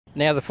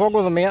Now the fog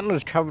on the mountain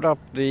has covered up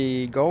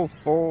the golf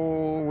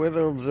ball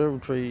weather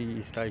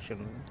observatory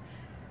station.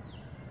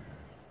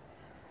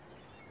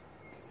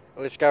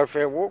 Let's go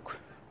for our walk.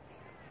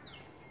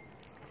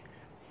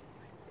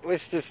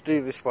 Let's just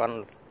do this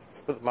one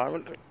for the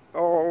moment.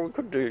 Oh, we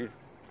could do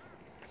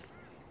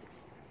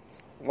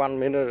 1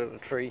 minute at a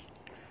tree.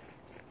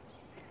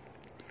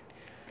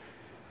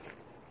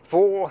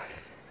 4,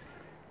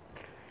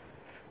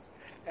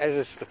 as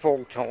it's the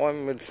fog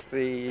time, it's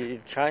the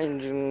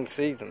change in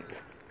season.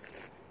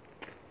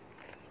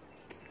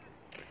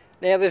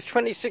 Now there's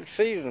 26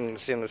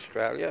 seasons in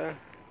Australia.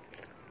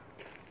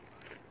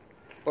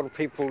 A lot of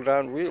people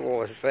don't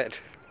realise that.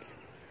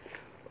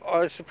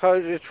 I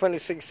suppose there's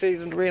 26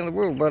 seasons around the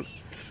world, but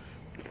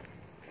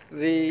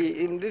the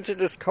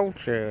indigenous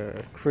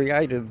culture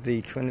created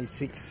the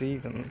 26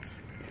 seasons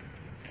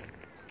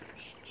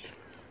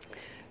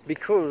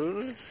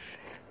because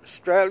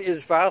Australia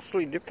is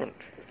vastly different.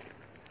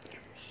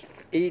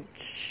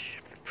 Each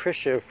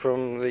pressure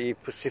from the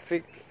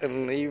Pacific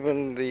and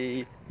even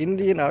the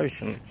Indian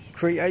Ocean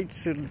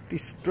creates a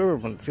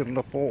disturbance in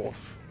the force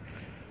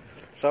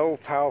so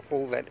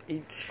powerful that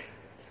each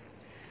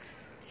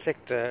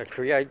sector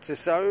creates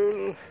its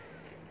own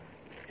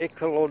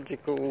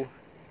ecological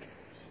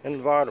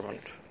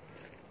environment.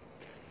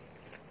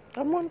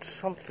 And once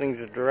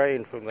something's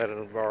drained from that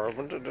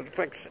environment, it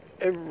affects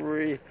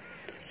every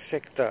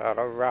sector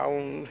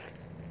around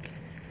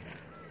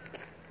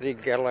the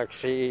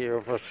galaxy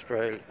of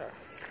Australia.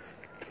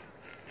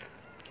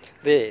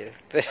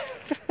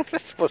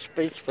 That's my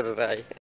speech for today.